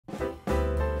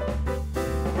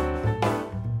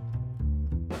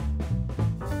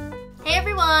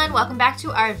everyone, welcome back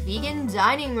to our vegan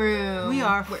dining room. We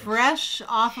are fresh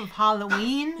off of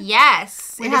Halloween.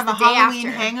 Yes. We have a Halloween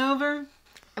hangover.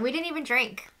 And we didn't even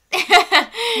drink.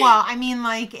 Well, I mean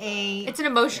like It's an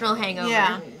emotional hangover.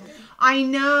 Yeah. I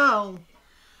know.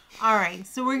 Alright,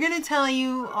 so we're going to tell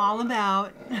you all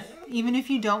about, even if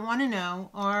you don't want to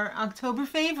know, our October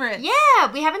favorites.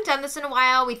 Yeah, we haven't done this in a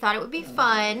while. We thought it would be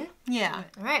fun. Yeah.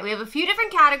 Alright, we have a few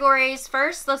different categories.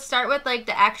 First, let's start with like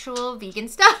the actual vegan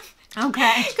stuff.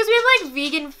 Okay. Because we have like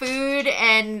vegan food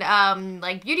and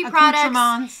like beauty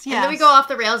products. Yes. And then we go off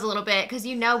the rails a little bit because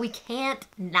you know we can't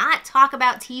not talk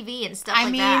about TV and stuff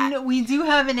like that. I mean, we do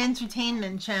have an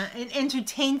entertainment channel.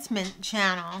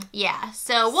 Yeah,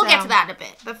 so we'll get to that in a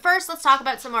bit. But first, let's talk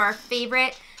about some of our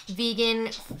favorite vegan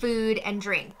food and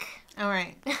drink. All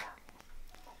right.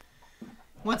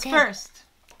 What's first?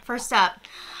 First up,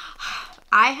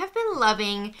 I have been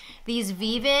loving these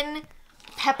vegan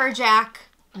pepper jack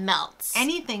melts.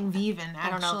 Anything vegan, actually. I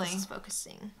don't know if this is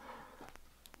focusing.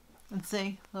 Let's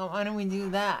see. Well, why don't we do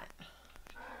that?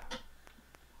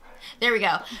 There we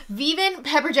go. Vegan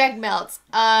pepper jack melts.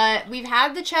 We've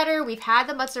had the cheddar. We've had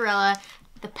the mozzarella.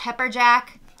 The pepper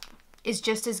jack is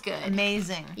just as good.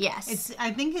 Amazing. Yes.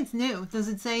 I think it's new. Does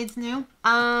it say it's new?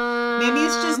 Maybe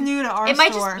it's just new to our store.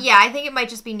 Might just, yeah, I think it might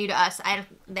just be new to us. I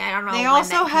don't know. They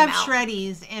also have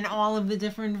shreddies in all of the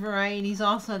different varieties.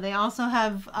 They also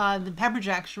have the pepper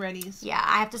jack shreddies. Yeah,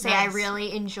 I have to say I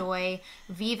really enjoy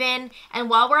vegan. And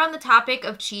while we're on the topic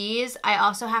of cheese, I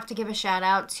also have to give a shout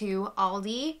out to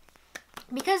Aldi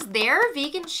because their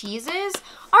vegan cheeses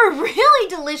are really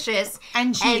delicious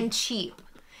and cheap.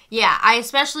 Yeah, I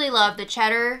especially love the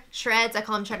cheddar shreds. I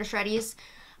call them cheddar shreddies.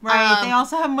 Right. They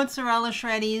also have mozzarella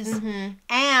shreddies. Mm-hmm.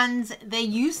 And they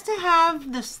used to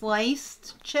have the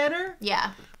sliced cheddar.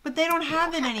 Yeah. But they don't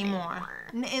have it anymore.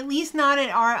 At least not at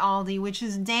our Aldi, which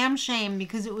is a damn shame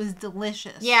because it was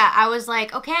delicious. Yeah, I was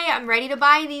like, okay, I'm ready to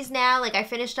buy these now. Like, I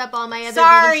finished up all my other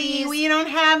Sorry, vegan cheese. we don't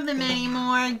have them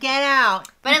anymore. Get out.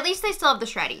 But at least they still have the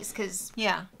shreddies because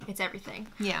it's everything.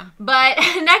 Yeah. But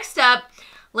next up,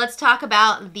 let's talk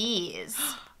about these.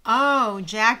 Oh,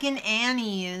 Jack and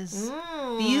Annie's.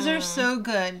 These are so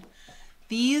good.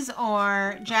 These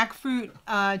are jackfruit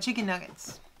chicken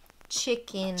nuggets.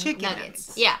 Chicken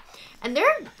nuggets. Yeah. And they're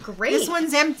great. This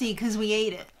one's empty because we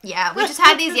ate it. Yeah, we just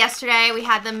had these yesterday. We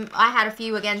had them. I had a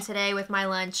few again today with my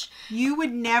lunch. You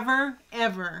would never,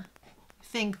 ever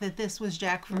think that this was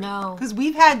jackfruit. No. Because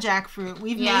we've had jackfruit.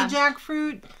 We've made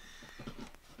jackfruit.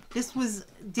 This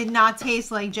did not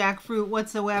taste like jackfruit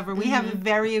whatsoever. We have a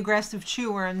very aggressive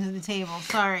chewer under the table.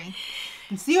 Sorry.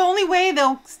 It's the only way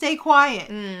they'll stay quiet.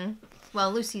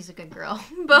 Well, Lucy's a good girl.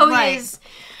 Bo is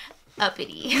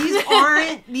uppity.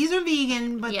 These are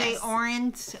vegan, but they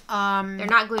aren't. They're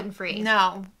not gluten-free.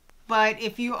 No. But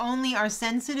if you only are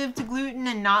sensitive to gluten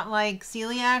and not like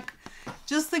celiac,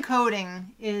 just the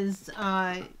coating is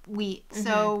wheat.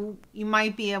 So you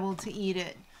might be able to eat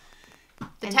it.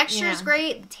 The texture is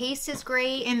great. The taste is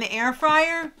great. In the air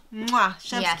fryer, mwah,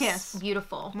 chef's kiss.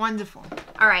 Beautiful. Wonderful.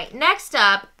 All right, next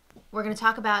up, we're going to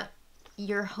talk about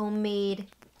your homemade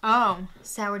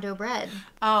sourdough bread.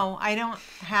 Oh, I don't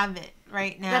have it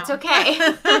right now. That's okay.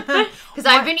 Because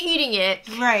I've been eating it.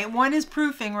 Right. One is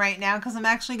proofing right now because I'm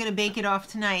actually going to bake it off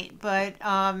tonight. But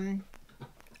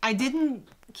I didn't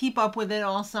keep up with it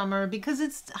all summer because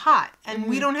it's hot and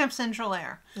we don't have central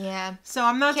air. Yeah. So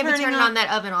I'm not turning on that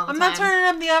oven all the time. I'm not turning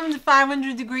up the oven to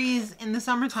 500 degrees in the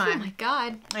summertime. Oh my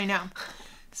God. I know.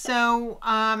 So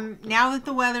now that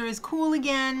the weather is cool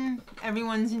again,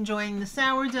 everyone's enjoying the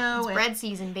sourdough. It's bread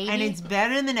season, baby. And it's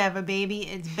better than ever, baby.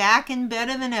 It's back and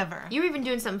better than ever. You're even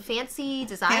doing some fancy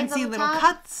designs fancy on the little top.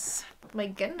 Cuts. My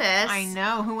goodness. I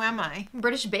know. Who am I?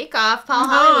 British Bake Off, Paul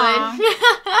Hollywood.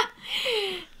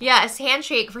 Yes,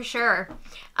 handshake for sure.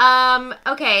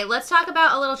 Okay, let's talk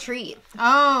about a little treat.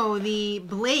 Oh, the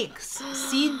Blake's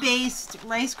seed-based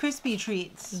Rice Krispie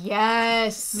treats.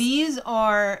 Yes. These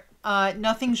are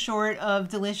nothing short of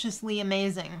deliciously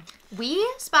amazing. We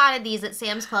spotted these at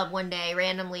Sam's Club one day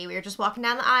randomly. We were just walking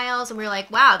down the aisles and we were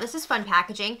like, wow, this is fun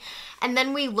packaging. And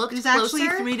then we looked closer. There's actually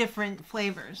 3 different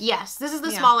flavors. Yes, this is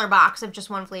the smaller box of just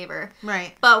one flavor.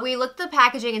 Right. But we looked at the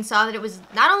packaging and saw that it was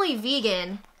not only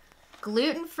vegan,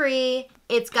 gluten-free,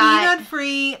 it's got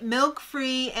peanut-free,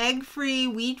 milk-free, egg-free,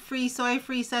 wheat-free,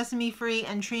 soy-free, sesame-free,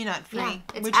 and tree nut-free. Yeah,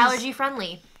 it's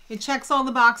allergy-friendly. It checks all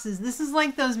the boxes. This is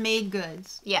like those made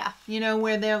goods. Yeah. You know,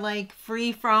 where they're like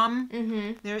free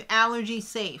from. They're allergy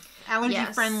safe. Allergy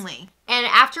friendly. And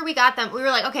after we got them, we were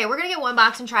like, okay, we're going to get one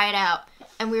box and try it out.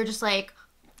 And we were just like,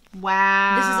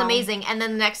 wow. This is amazing. And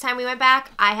then the next time we went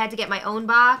back, I had to get my own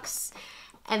box.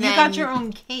 And you got your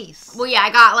own case. Well, yeah,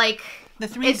 I got like The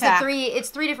 3-pack.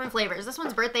 It's 3 different flavors. This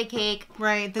one's birthday cake.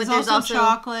 Right. There's also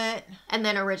chocolate. And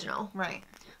then original. Right.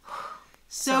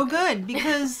 So good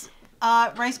because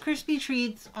Rice Krispie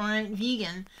treats aren't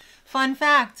vegan. Fun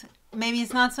fact, maybe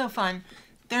it's not so fun.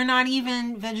 They're not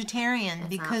even vegetarian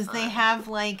because they have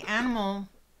like animal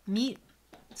meat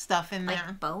stuff in there.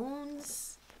 Like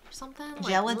bones or something?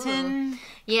 Gelatin. Like,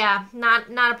 yeah, not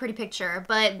a pretty picture.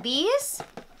 But these,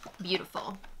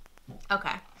 beautiful.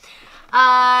 Okay.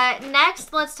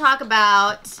 Next, let's talk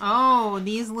about... Oh,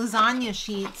 these lasagna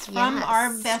sheets from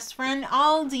our best friend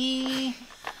Aldi.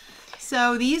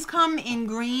 So these come in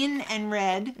green and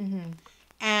red. Mm-hmm.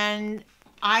 And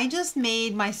I just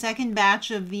made my second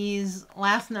batch of these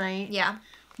last night. Yeah.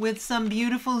 With some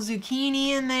beautiful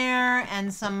zucchini in there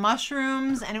and some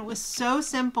mushrooms. And it was so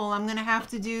simple. I'm going to have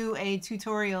to do a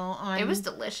tutorial on... It was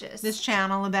delicious. This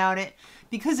channel about it.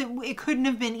 Because it couldn't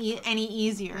have been any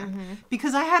easier. Mm-hmm.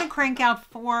 Because I had to crank out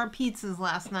 4 pizzas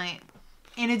last night.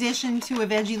 In addition to a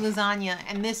veggie lasagna.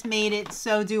 And this made it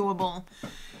so doable.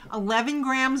 11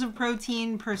 grams of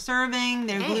protein per serving.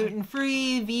 They're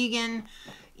gluten-free, vegan,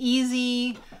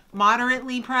 easy,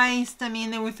 moderately priced. I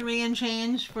mean, there were 3 and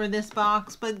change for this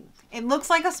box. But it looks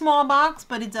like a small box,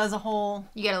 but it does a whole...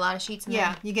 You get a lot of sheets in there.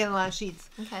 Yeah, you get a lot of sheets.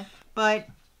 Okay. But...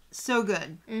 so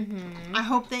good. Mm-hmm. I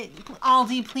hope that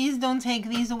Aldi, please don't take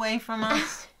these away from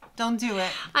us. Don't do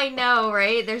it. I know,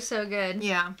 right? They're so good.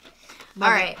 Yeah. All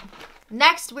right.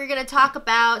 Next, we're going to talk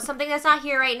about something that's not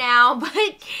here right now, but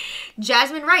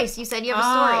jasmine rice. You said you have a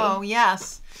story. Oh,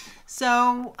 yes.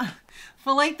 So,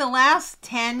 for like the last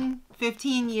 10,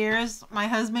 15 years, my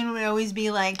husband would always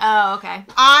be like, oh, okay.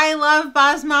 I love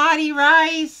basmati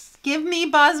rice. Give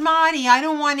me basmati. I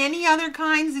don't want any other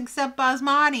kinds except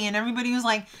basmati. And everybody was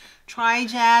like, try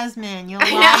jasmine. You'll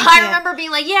like it. I remember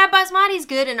being like, yeah, basmati's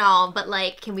good and all, but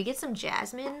like, can we get some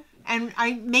jasmine? And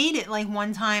I made it like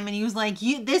one time and he was like,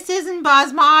 this isn't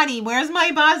basmati. Where's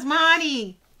my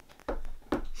basmati?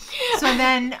 So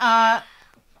then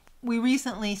we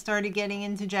recently started getting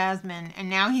into jasmine. And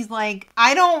now he's like,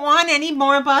 I don't want any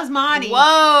more basmati.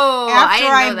 Whoa. After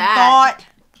I didn't know that. bought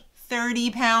 30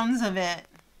 pounds of it.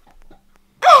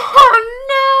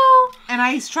 Oh, no. And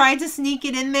I tried to sneak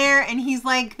it in there, and he's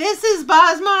like, this is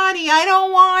basmati. I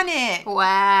don't want it.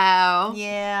 Wow.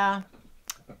 Yeah.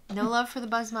 No love for the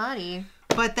basmati.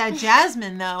 But that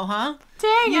jasmine, though, huh?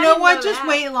 Dang, you know what? Just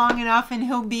wait long enough, and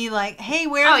he'll be like, hey,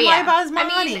 where's my basmati?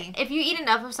 I mean, if you eat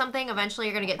enough of something, eventually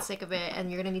you're going to get sick of it, and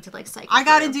you're going to need to, like, cycle I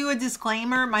got to do a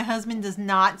disclaimer. My husband does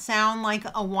not sound like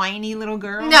a whiny little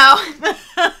girl. No.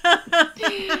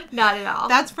 Not at all.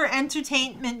 That's for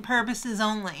entertainment purposes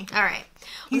only. All right.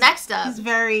 Well, next up. He's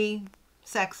very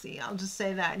sexy. I'll just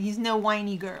say that. He's no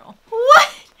whiny girl. What?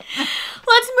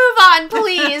 Let's move on,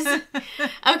 please.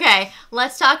 Okay,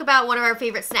 let's talk about one of our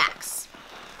favorite snacks.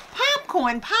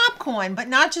 Popcorn, but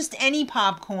not just any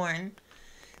popcorn.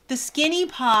 The Skinny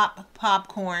Pop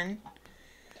popcorn.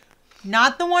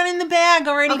 Not the one in the bag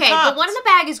already popped. Okay, the one in the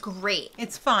bag is great.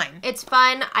 It's fun. It's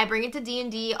fun. I bring it to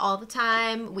D&D all the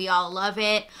time. We all love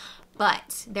it.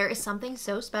 But there is something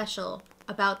so special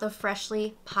about the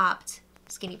freshly popped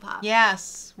Skinny Pop.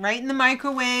 Yes, right in the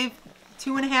microwave.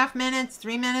 2.5 minutes,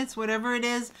 3 minutes, whatever it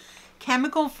is.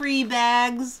 Chemical-free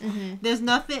bags. Mm-hmm. There's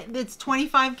nothing. It's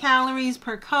 25 calories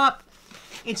per cup.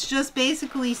 It's just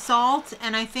basically salt,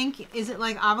 and I think, is it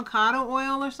like avocado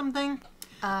oil or something?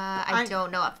 I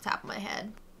don't know off the top of my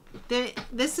head.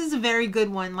 This is a very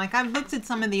good one. Like, I've looked at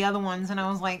some of the other ones, and I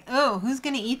was like, oh, who's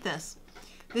going to eat this?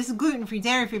 This is gluten-free,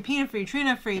 dairy-free, peanut-free,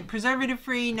 tree-nut-free,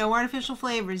 preservative-free, no artificial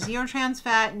flavors, zero trans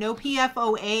fat, no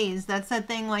PFOAs. That's that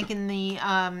thing like in the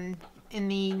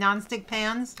nonstick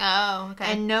pans. Oh,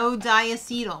 okay. And no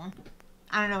diacetyl.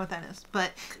 I don't know what that is,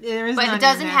 but there is. But it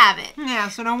doesn't have it. Yeah,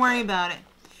 so don't worry about it.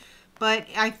 But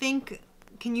I think,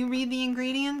 can you read the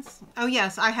ingredients? Oh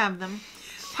yes, I have them.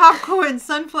 Popcorn,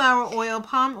 sunflower oil,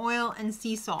 palm oil, and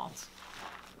sea salt.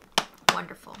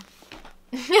 Wonderful.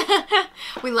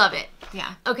 We love it.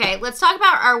 Yeah. Okay, let's talk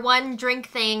about our one drink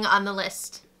thing on the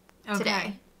list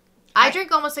today. I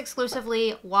drink almost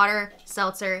exclusively water,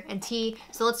 seltzer, and tea.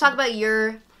 So let's talk about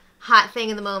your hot thing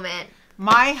in the moment.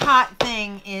 My hot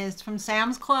thing is from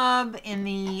Sam's Club in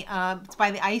the, it's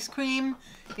by the ice cream.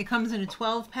 It comes in a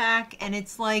 12-pack, and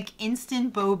it's like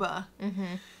instant boba.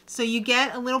 Mm-hmm. So you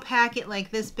get a little packet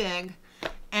like this big,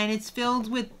 and it's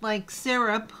filled with like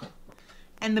syrup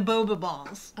and the boba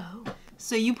balls. Oh.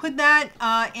 So you put that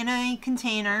in a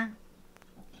container,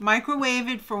 microwave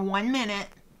it for 1 minute,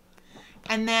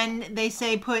 and then they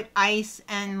say put ice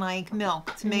and like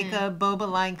milk to make a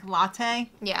boba-like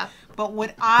latte. Yeah. But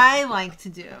what I like to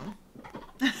do,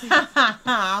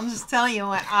 I'll just tell you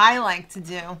what I like to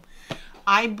do.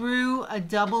 I brew a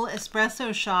double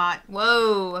espresso shot.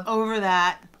 Whoa. Over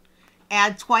that.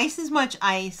 Add twice as much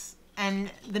ice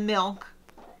and the milk.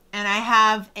 And I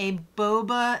have a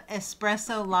boba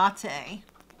espresso latte.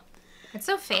 It's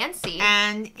so fancy.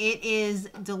 And it is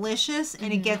delicious.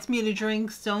 And it gets me to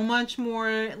drink so much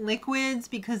more liquids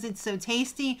because it's so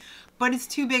tasty. But it's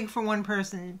too big for one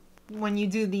person when you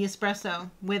do the espresso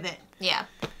with it. Yeah.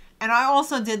 And I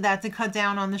also did that to cut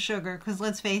down on the sugar. Because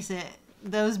let's face it,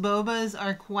 those bobas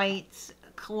are quite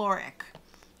caloric.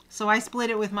 So I split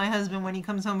it with my husband when he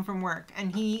comes home from work.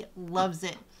 And he loves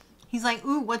it. He's like,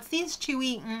 ooh, what's these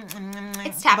chewy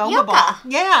it's tapioca. boba ball?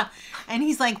 Yeah. And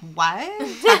he's like, what?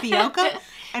 Tapioca?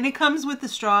 And it comes with the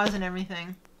straws and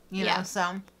everything. You know,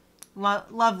 so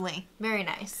lovely. Very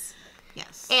nice.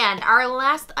 Yes. And our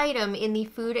last item in the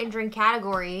food and drink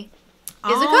category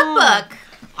is a cookbook.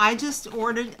 I just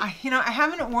ordered, I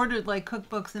haven't ordered like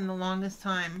cookbooks in the longest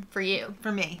time. For you.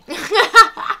 For me.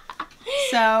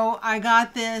 So I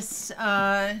got this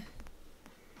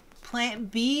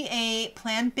Be a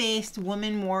Plant-Based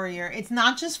Woman Warrior. It's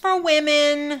not just for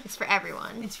women. It's for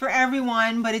everyone. It's for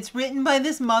everyone, but it's written by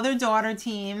this mother-daughter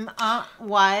team.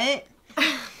 What?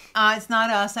 It's not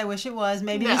us. I wish it was.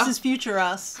 Maybe this is future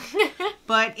us.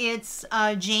 But it's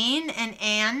Jane and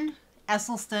Anne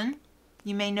Esselstyn.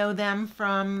 You may know them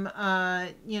from,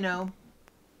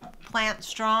 Plant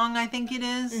Strong, I think it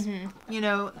is. You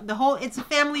know, it's a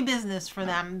family business for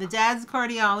them. The dad's a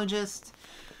cardiologist.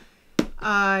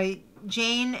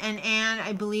 Jane and Anne,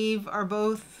 I believe, are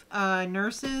both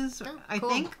nurses, I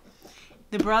think.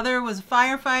 The brother was a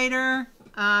firefighter.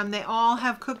 They all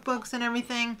have cookbooks and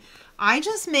everything. I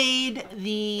just made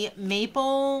the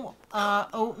maple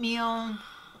oatmeal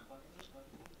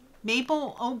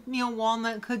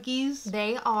walnut cookies.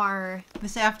 They are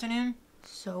this afternoon.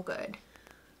 So good.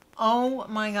 Oh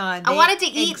my God. I wanted to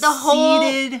eat the whole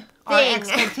thing. Our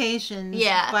expectations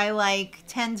by like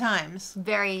 10 times.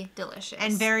 Very delicious.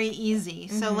 And very easy.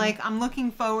 So like I'm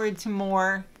looking forward to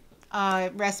more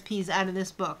recipes out of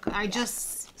this book. I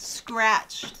just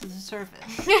scratched the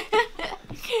surface.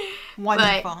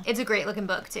 Wonderful. But it's a great looking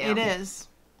book too. It is.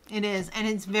 It is. And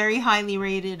it's very highly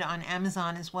rated on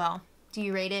Amazon as well. Do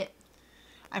you rate it?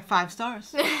 At 5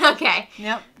 stars. Okay.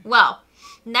 Yep. Well,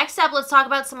 next up, let's talk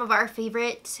about some of our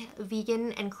favorite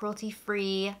vegan and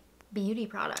cruelty-free beauty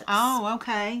products. Oh,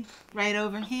 okay. Right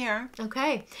over here.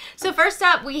 Okay. So first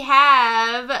up, we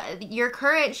have your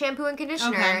current shampoo and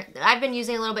conditioner. Okay. I've been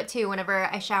using a little bit too whenever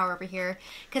I shower over here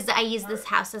because I use this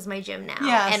house as my gym now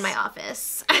and my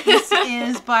office. This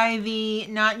is by the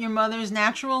Not Your Mother's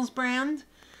Naturals brand.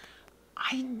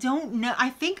 I don't know. I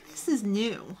think this is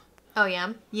new. Oh,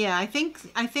 yeah? Yeah, I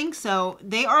think so.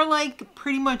 They are like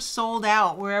pretty much sold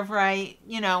out wherever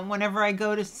whenever I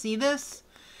go to see this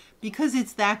because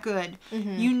it's that good.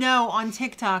 You know on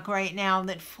TikTok right now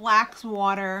that flax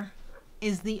water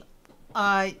is the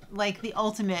like the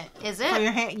ultimate. Is it? For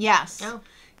your hair. Yes. Oh.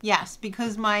 Yes,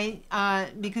 because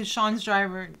because Sean's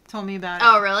driver told me about it.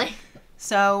 Oh, really?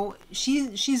 So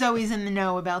she's always in the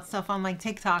know about stuff on like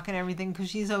TikTok and everything because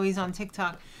she's always on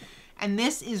TikTok. And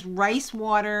this is rice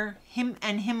water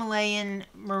and Himalayan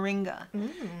moringa.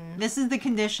 This is the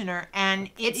conditioner,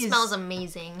 and it smells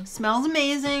amazing. Smells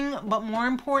amazing, but more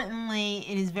importantly,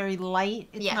 it is very light.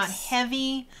 It's not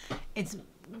heavy. It's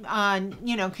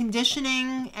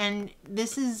conditioning, and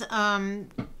this is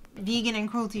vegan and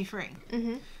cruelty free.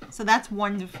 So that's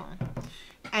wonderful.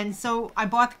 And so I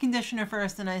bought the conditioner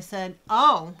first, and I said,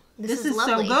 "Oh, this is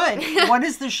so good. What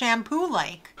is the shampoo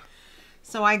like?"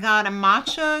 So I got a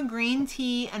matcha, green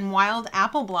tea, and wild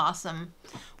apple blossom,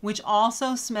 which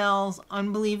also smells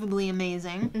unbelievably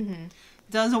amazing.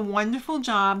 Does a wonderful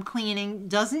job cleaning.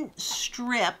 Doesn't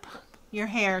strip your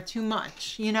hair too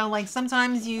much. You know, like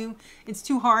sometimes it's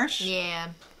too harsh. Yeah.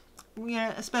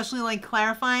 Yeah, especially like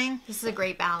clarifying. This is a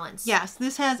great balance. Yes,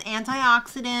 this has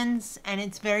antioxidants and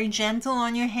it's very gentle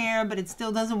on your hair, but it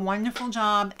still does a wonderful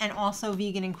job and also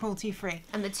vegan and cruelty free.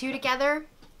 And the two together?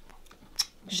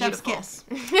 Chef's kiss.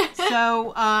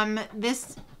 So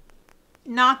this,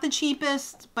 not the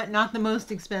cheapest, but not the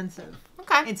most expensive.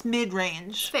 Okay. It's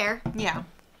mid-range. Fair. Yeah.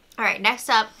 All right, next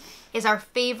up is our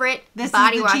favorite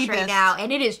body wash right now,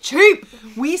 and it is cheap.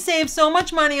 We save so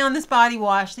much money on this body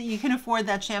wash that you can afford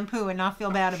that shampoo and not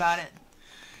feel bad about it.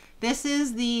 This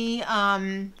is the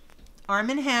Arm &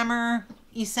 Hammer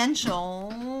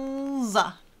Essentials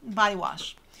body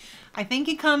wash. I think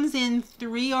it comes in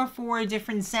 3 or 4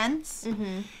 different scents.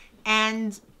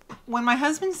 And when my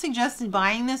husband suggested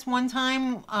buying this one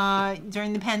time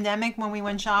during the pandemic when we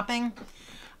went shopping,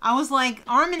 I was like,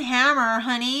 Arm & Hammer,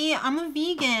 honey, I'm a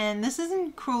vegan. This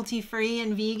isn't cruelty-free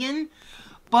and vegan.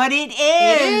 But it is.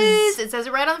 It is. It says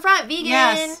it right on the front. Vegan.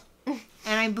 Yes. And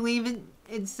I believe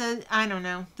it says, I don't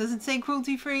know. Does it say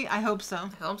cruelty-free? I hope so.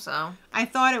 I hope so. I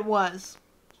thought it was.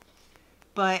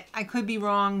 But I could be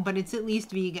wrong, but it's at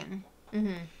least vegan.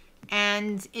 Mm-hmm.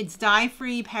 And it's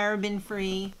dye-free,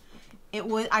 paraben-free.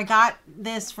 I got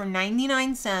this for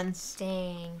 99 cents.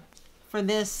 Dang. For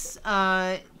this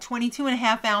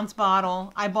 22.5-ounce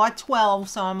bottle. I bought 12,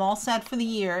 so I'm all set for the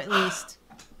year at least.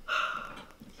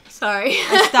 Sorry.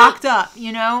 I stocked up,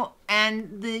 you know,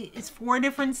 and it's 4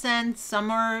 different scents. Some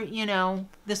are, you know,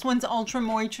 this one's ultra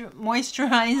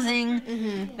moisturizing.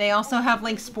 Mm-hmm. They also have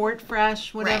like Sport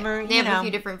Fresh, whatever. Right. They have a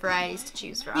few different varieties to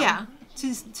choose from. Yeah,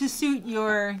 to suit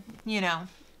your, you know,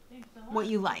 what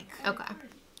you like. Okay.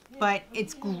 But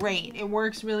it's great. It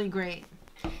works really great.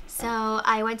 So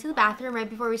I went to the bathroom right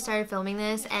before we started filming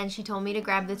this, and she told me to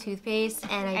grab the toothpaste,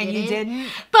 and I didn't. And you didn't?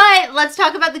 But let's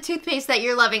talk about the toothpaste that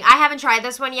you're loving. I haven't tried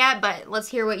this one yet, but let's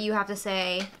hear what you have to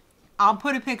say. I'll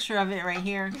put a picture of it right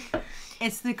here.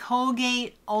 It's the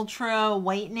Colgate Ultra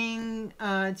Whitening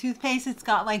toothpaste. It's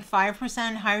got like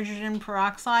 5% hydrogen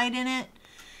peroxide in it.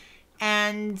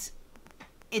 And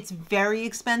it's very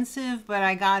expensive, but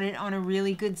I got it on a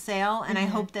really good sale. And I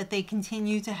hope that they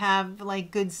continue to have like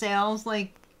good sales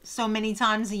like so many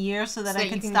times a year so that I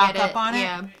can stock up on it.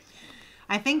 Yeah.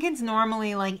 I think it's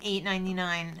normally like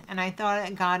 $8.99, and I thought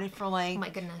I got it for like, oh my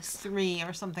goodness, $3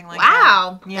 or something like that.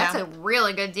 Wow, yeah. That's a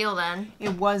really good deal then. It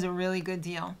was a really good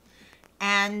deal,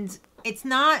 and it's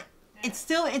not. It's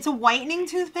a whitening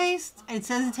toothpaste. It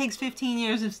says it takes 15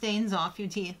 years of stains off your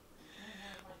teeth,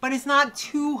 but it's not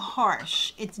too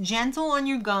harsh. It's gentle on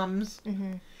your gums.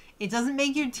 Mm-hmm. It doesn't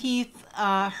make your teeth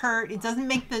hurt. It doesn't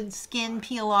make the skin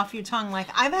peel off your tongue. Like,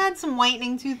 I've had some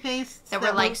whitening toothpastes that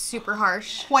were like super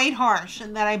harsh. Quite harsh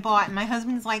that I bought. And my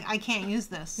husband's like, I can't use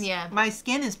this. Yeah. My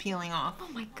skin is peeling off. Oh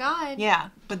my God. Yeah.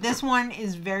 But this one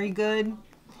is very good.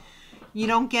 You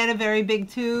don't get a very big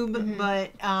tube, but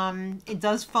it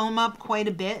does foam up quite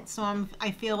a bit. So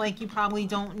I feel like you probably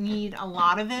don't need a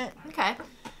lot of it. Okay.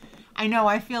 I know,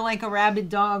 I feel like a rabid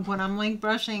dog when I'm like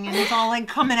brushing and it's all like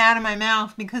coming out of my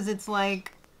mouth because it's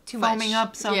like foaming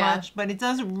up so much. But it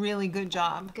does a really good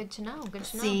job. Good to know. Good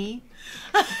to know. See?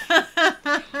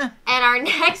 And our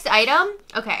next item.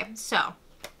 Okay, so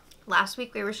last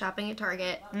week we were shopping at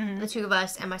Target, the two of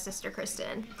us and my sister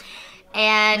Kristen.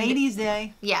 And Ladies'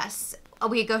 Day. Yes.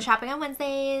 We go shopping on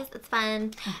Wednesdays. It's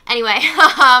fun. Anyway,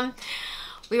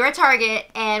 we were at Target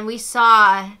and we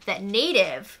saw that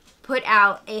Native put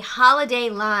out a holiday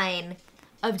line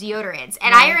of deodorants.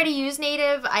 And I already use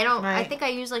Native. I think I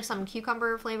use like some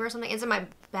cucumber flavor or something. It's in my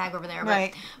bag over there,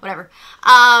 but whatever.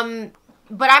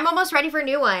 But I'm almost ready for a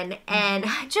new one. And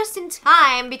just in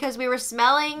time because we were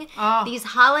smelling these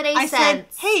holiday scents. I said,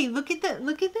 hey, look at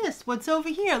this. What's over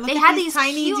here? Look they at had these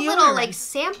tiny cute deodorants. little like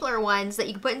sampler ones that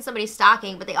you could put in somebody's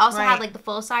stocking, but they also had like the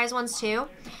full size ones too.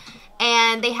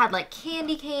 And they had like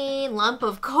candy cane, lump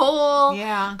of coal.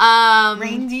 Yeah.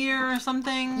 Reindeer or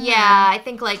something. Yeah, I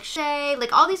think like Shay,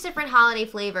 like all these different holiday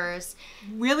flavors.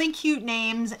 Really cute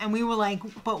names. And we were like,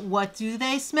 but what do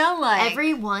they smell like?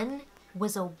 Everyone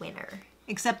was a winner.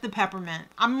 Except the peppermint.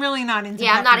 I'm really not into peppermint.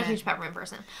 Yeah, I'm not a huge peppermint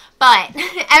person. But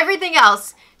everything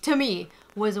else, to me,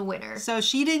 was a winner. So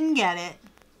she didn't get it.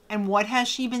 And what has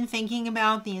she been thinking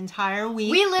about the entire week?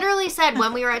 We literally said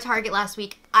when we were at Target last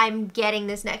week, I'm getting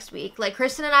this next week. Like,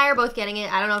 Kristen and I are both getting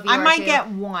it. I don't know if you are, might too. get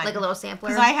one. Like a little sampler.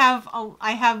 Because I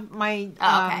have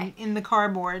my, in the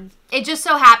cardboard. It just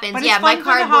so happens, my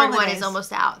cardboard one is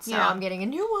almost out. So I'm getting a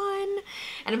new one.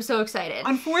 And I'm so excited.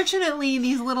 Unfortunately,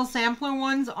 these little sampler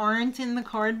ones aren't in the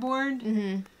cardboard.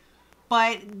 Mm-hmm.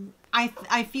 But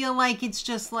I feel like it's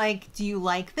just like, do you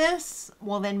like this?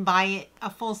 Well, then buy it a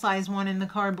full-size one in the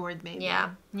cardboard, maybe.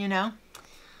 Yeah. You know?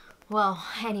 Well,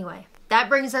 anyway, that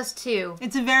brings us to...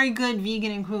 It's a very good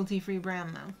vegan and cruelty-free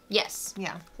brand, though. Yes.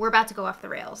 Yeah. We're about to go off the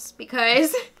rails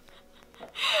because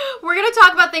we're going to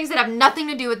talk about things that have nothing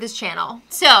to do with this channel.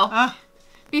 So,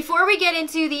 before we get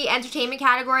into the entertainment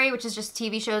category, which is just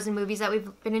TV shows and movies that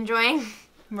we've been enjoying.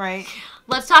 Right.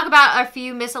 Let's talk about a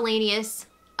few miscellaneous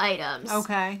items.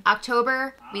 Okay.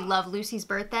 October, we love Lucy's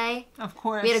birthday. Of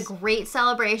course. We had a great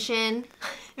celebration.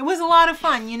 It was a lot of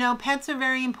fun. You know, pets are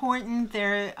very important.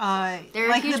 They're like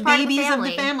a huge the part babies of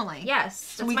the family. Yes.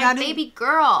 So that's my baby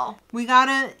girl. We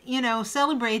gotta, you know,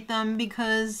 celebrate them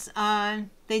because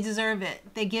they deserve it.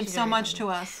 They give so much to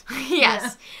us.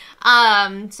 Yes.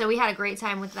 Yeah. So we had a great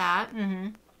time with that. Mm-hmm.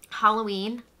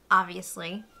 Halloween,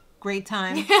 obviously. Great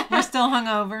time. We're still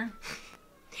hungover.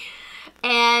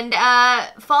 And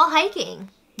fall hiking.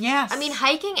 Yes. I mean,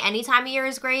 hiking any time of year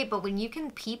is great, but when you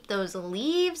can peep those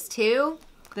leaves too.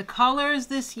 The colors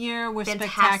this year were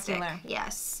Fantastic. spectacular.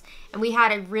 Yes. And we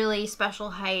had a really special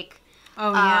hike.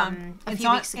 Oh, yeah. A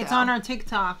few weeks ago. It's on our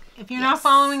TikTok. If you're not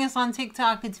following us on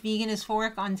TikTok, it's Vegan as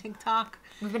Fork on TikTok.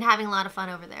 We've been having a lot of fun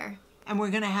over there. And we're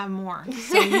going to have more.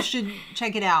 So you should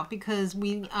check it out because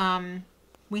we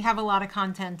have a lot of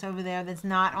content over there that's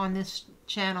not on this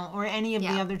channel or any of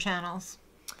the other channels.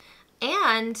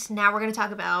 And now we're going to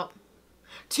talk about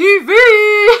TV.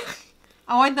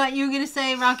 Oh, I thought you were going to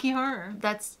say Rocky Horror.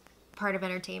 That's part of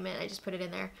entertainment. I just put it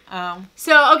in there. Oh.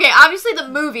 So, okay, obviously the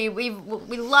movie, we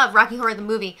love Rocky Horror the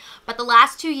movie, but the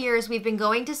last 2 years we've been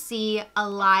going to see a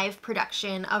live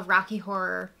production of Rocky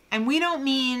Horror. And we don't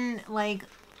mean like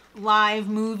live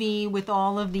movie with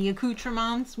all of the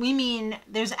accoutrements. We mean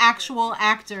there's actual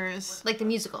actors. Like the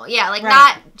musical. Yeah, like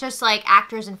not just like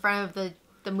actors in front of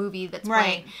the movie that's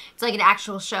playing. It's like an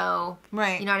actual show.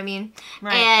 Right. You know what I mean?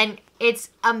 Right. And it's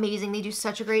amazing. They do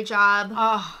such a great job.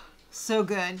 Oh, so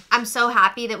good. I'm so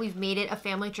happy that we've made it a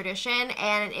family tradition.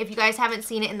 And if you guys haven't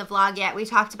seen it in the vlog yet, we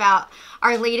talked about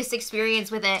our latest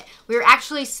experience with it. We were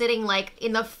actually sitting like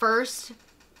in the first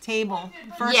table. Table.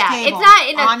 It's not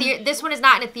in a theater. This one is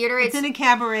not in a theater. It's in a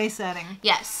cabaret setting.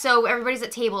 Yes. So everybody's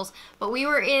at tables. But we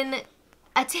were in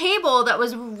a table that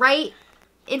was right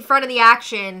in front of the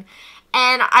action.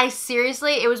 And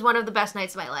it was one of the best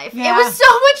nights of my life. Yeah. It was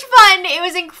so much fun. It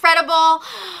was incredible.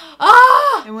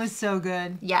 Oh! It was so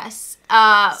good. Yes.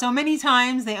 So many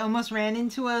times they almost ran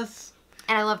into us.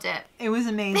 And I loved it. It was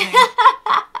amazing.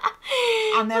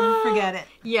 I'll never forget it.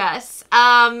 Yes.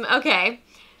 Okay.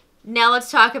 Now let's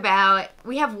talk about,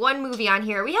 we have one movie on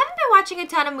here. We haven't been watching a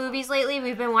ton of movies lately.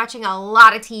 We've been watching a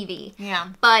lot of TV. Yeah.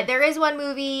 But there is one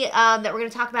movie that we're going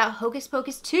to talk about, Hocus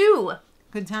Pocus 2.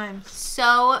 Good times.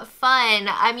 So fun.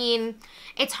 I mean,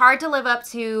 it's hard to live up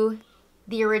to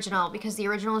the original because the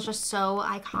original is just so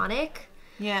iconic.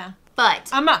 Yeah. But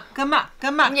amok.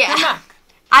 Yeah.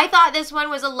 I thought this one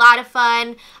was a lot of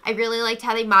fun. I really liked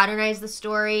how they modernized the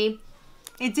story.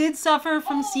 It did suffer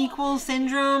from sequel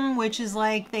syndrome, which is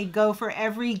like they go for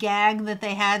every gag that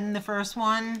they had in the first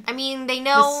one. I mean, they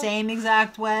know the same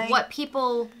exact way what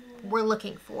people were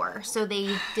looking for, so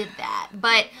they did that.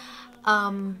 But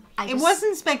it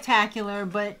wasn't spectacular,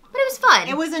 but it was fun.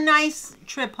 It was a nice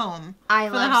trip home. I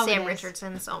love Sam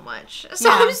Richardson so much. So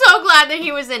yeah. I'm so glad that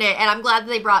he was in it, and I'm glad that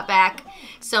they brought back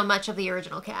so much of the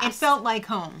original cast. It felt like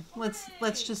home. Let's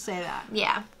just say that.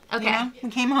 Yeah. Okay. You know? We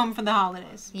came home for the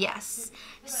holidays. Yes.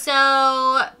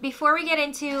 So before we get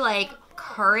into like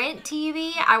current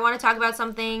TV, I want to talk about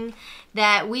something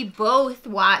that we both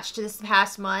watched this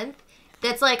past month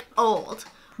that's like old.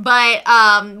 But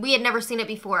we had never seen it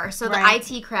before. So the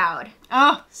IT Crowd.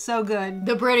 Oh, so good.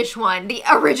 The British one. The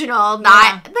original,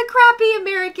 not the crappy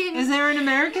American. Is there an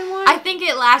American one? I think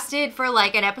it lasted for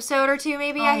like an episode or two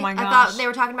maybe. Oh my gosh. I thought they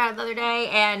were talking about it the other day.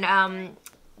 And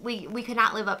we could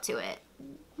not live up to it.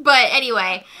 But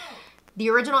anyway, the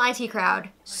original IT Crowd.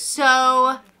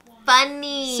 So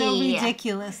funny. So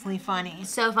ridiculously funny.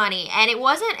 So funny. And it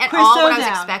wasn't at all what I was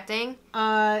expecting.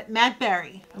 Matt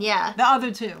Berry. Yeah. The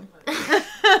other two.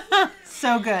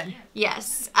 So good.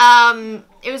 Yes.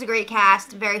 It was a great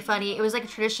cast. Very funny. It was like a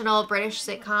traditional British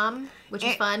sitcom, which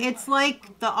is fun. It's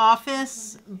like The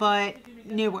Office, but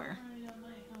newer.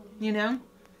 You know?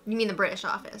 You mean the British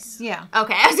Office? Yeah.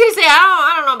 Okay. I was going to say,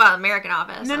 I don't know about American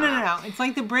Office. No. It's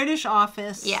like the British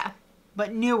Office. Yeah.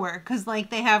 But newer, because like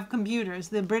they have computers.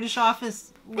 The British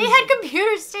Office they had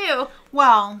computers too.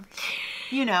 Well,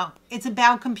 you know, it's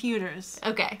about computers.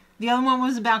 Okay. The other one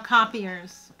was about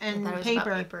copiers and paper.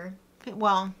 About paper.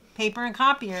 Well, paper and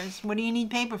copiers. What do you need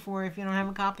paper for if you don't have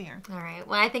a copier? All right.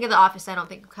 When I think of The Office, I don't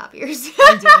think of copiers.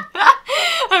 I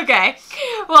do. Okay.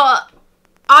 Well,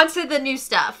 on to the new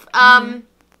stuff.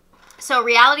 So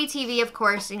reality TV, of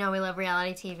course, you know we love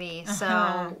reality TV.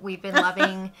 So we've been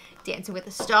loving Dancing with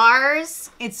the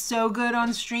Stars. It's so good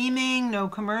on streaming. No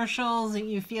commercials.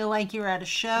 You feel like you're at a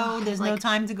show. There's no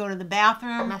time to go to the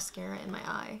bathroom. Mascara in my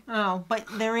eye. Oh, but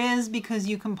there is because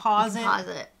you can pause it. Pause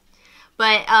it.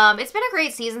 But it's been a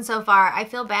great season so far. I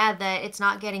feel bad that it's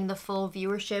not getting the full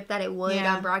viewership that it would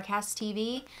on broadcast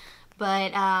TV.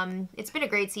 But it's been a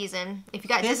great season. If you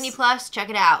got Disney Plus, check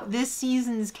it out. This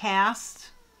season's cast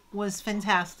was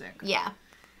fantastic. Yeah.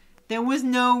 There was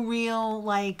no real,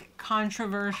 like,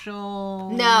 controversial...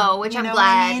 No, which I'm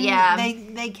glad, yeah.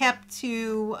 They kept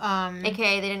to...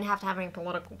 AKA, they didn't have to have any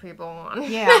political people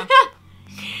on. Yeah.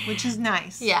 Which is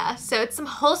nice. Yeah, so it's some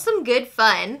wholesome, good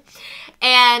fun.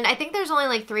 And I think there's only,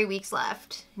 like, 3 weeks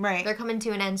left. Right. They're coming to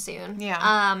an end soon.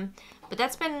 Yeah. But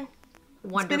that's been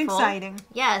wonderful. It's been exciting.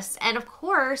 Yes, and of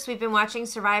course, we've been watching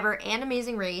Survivor and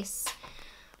Amazing Race,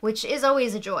 which is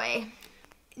always a joy.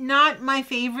 not my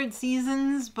favorite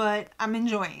seasons, but I'm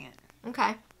enjoying it.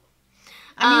 Okay.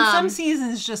 I mean, some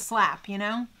seasons just slap, you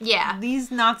know? Yeah. These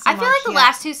not so much. I feel like the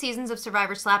last 2 seasons of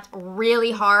Survivor slapped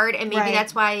really hard, and maybe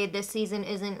that's why this season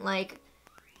isn't, like...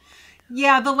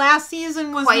 Yeah, the last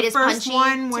season was the first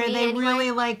one where they anyway.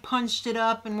 really, like, punched it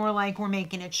up, and we're like, we're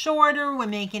making it shorter, we're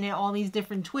making it all these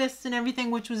different twists and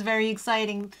everything, which was very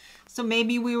exciting. So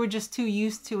maybe we were just too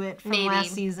used to it from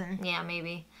last season. Yeah,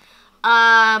 maybe.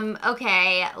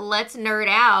 Okay, let's nerd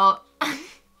out.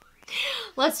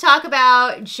 Let's talk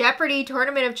about Jeopardy!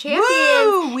 Tournament of Champions.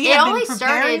 Woo! We have been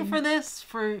preparing for this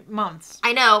for months.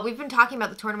 I know. We've been talking about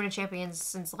the Tournament of Champions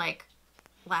since, like,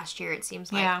 last year, it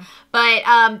seems like. Yeah.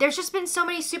 But there's just been so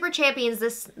many super champions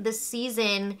this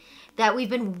season that we've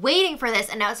been waiting for this,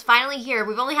 and now it's finally here.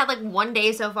 We've only had, like, 1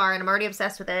 day so far, and I'm already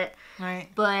obsessed with it. Right.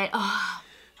 But,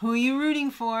 who are you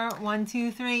rooting for? 1, 2,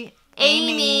 3.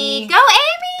 Amy. Go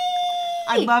Amy!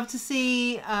 I'd love to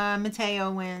see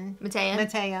Mateo win.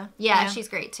 Matea? Yeah, she's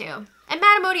great too. And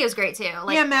Matamodio's great too.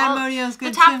 Like, yeah, Matamodio's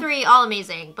good too. The top 3, all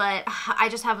amazing. But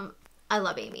I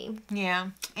love Amy.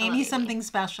 Yeah. Amy's something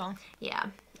special. Yeah.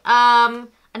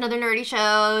 Another nerdy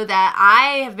show that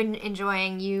I have been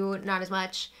enjoying, you not as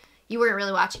much. You weren't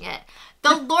really watching it.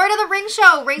 The Lord of the Rings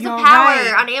show, Rings of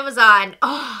Power on Amazon.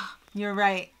 Oh. You're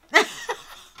right.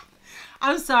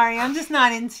 I'm sorry. I'm just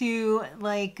not into,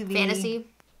 like, the... Fantasy?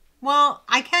 Well,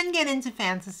 I can get into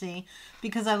fantasy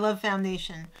because I love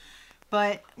Foundation.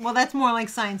 But, well, that's more like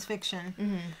science fiction.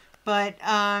 Mm-hmm. But,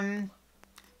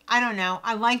 I don't know.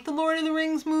 I like the Lord of the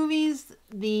Rings movies.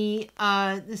 The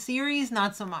series,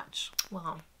 not so much.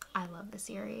 Well, I love the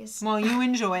series. Well, you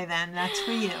enjoy then. That's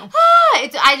for you.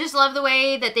 I just love the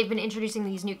way that they've been introducing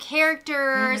these new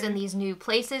characters and these new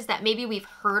places that maybe we've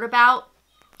heard about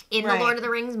in the Lord of the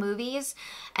Rings movies,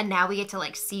 and now we get to,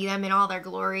 like, see them in all their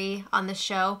glory on the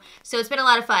show. So it's been a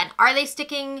lot of fun. Are they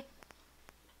sticking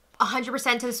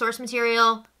 100% to the source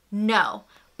material? No.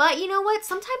 But you know what?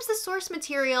 Sometimes the source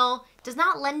material does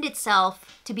not lend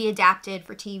itself to be adapted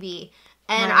for TV.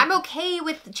 And I'm okay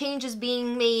with the changes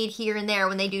being made here and there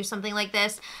when they do something like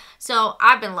this. So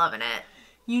I've been loving it.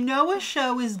 You know a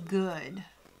show is good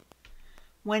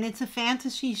when it's a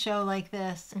fantasy show like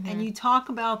this, and you talk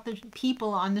about the people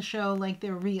on the show like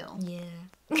they're real. Yeah.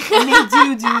 And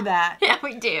they do that. Yeah,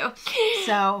 we do.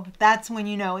 So that's when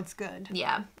you know it's good.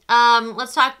 Yeah.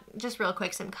 Let's talk just real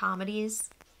quick some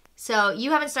comedies. So you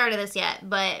haven't started this yet,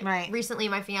 but recently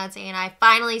my fiance and I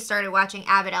finally started watching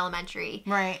Abbott Elementary.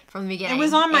 Right. From the beginning. It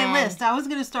was on my list. I was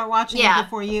going to start watching it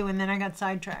before you, and then I got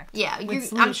sidetracked. Yeah.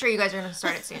 I'm sure you guys are going to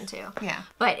start it soon too. Yeah.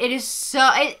 But it is so,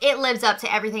 it lives up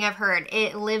to everything I've heard.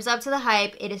 It lives up to the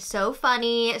hype. It is so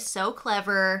funny, so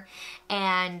clever,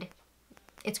 and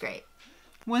it's great.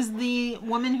 Was the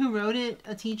woman who wrote it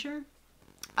a teacher?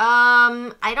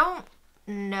 I don't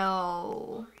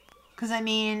know. Because, I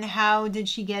mean, how did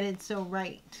she get it so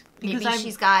right? Because maybe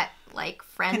she's got, like,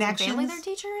 friends and family that are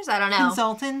teachers? I don't know.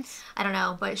 Consultants? I don't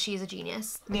know, but she's a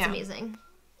genius. It's amazing.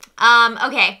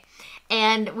 Okay.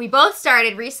 And we both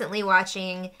started recently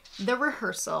watching The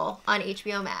Rehearsal on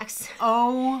HBO Max.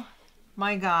 Oh,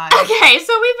 my God. Okay,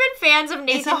 so we've been fans of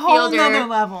Nathan Fielder. It's a whole nother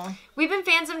level. We've been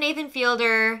fans of Nathan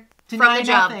Fielder from the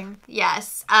jump.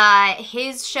 Yes.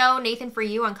 His show, Nathan For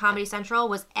You, on Comedy Central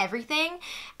was everything.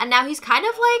 And now he's kind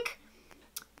of, like,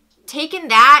 taken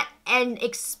that and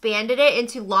expanded it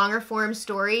into longer form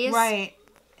stories. Right.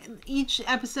 Each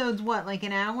episode's what, like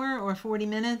an hour or 40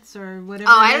 minutes or whatever?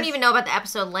 Oh, I don't even know about the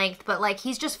episode length, but, like,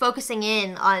 he's just focusing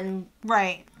in on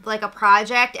like a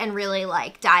project and really,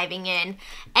 like, diving in.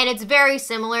 And it's very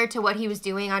similar to what he was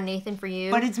doing on Nathan For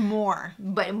You. But it's more.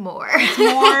 But more. It's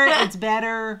more, it's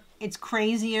better, it's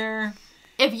crazier.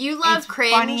 If you love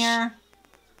cringe, funnier.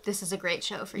 This is a great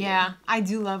show for you. Yeah, I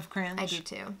do love cringe. I do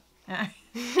too.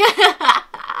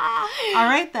 All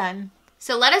right, then.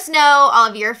 So let us know all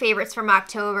of your favorites from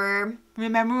October.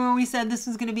 Remember when we said this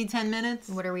was going to be 10 minutes?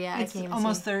 What are we at? It's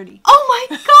almost 30. Oh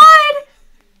my God!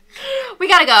 We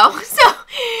gotta go. So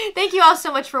thank you all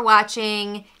so much for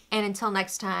watching. And until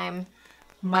next time,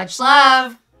 much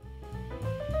love.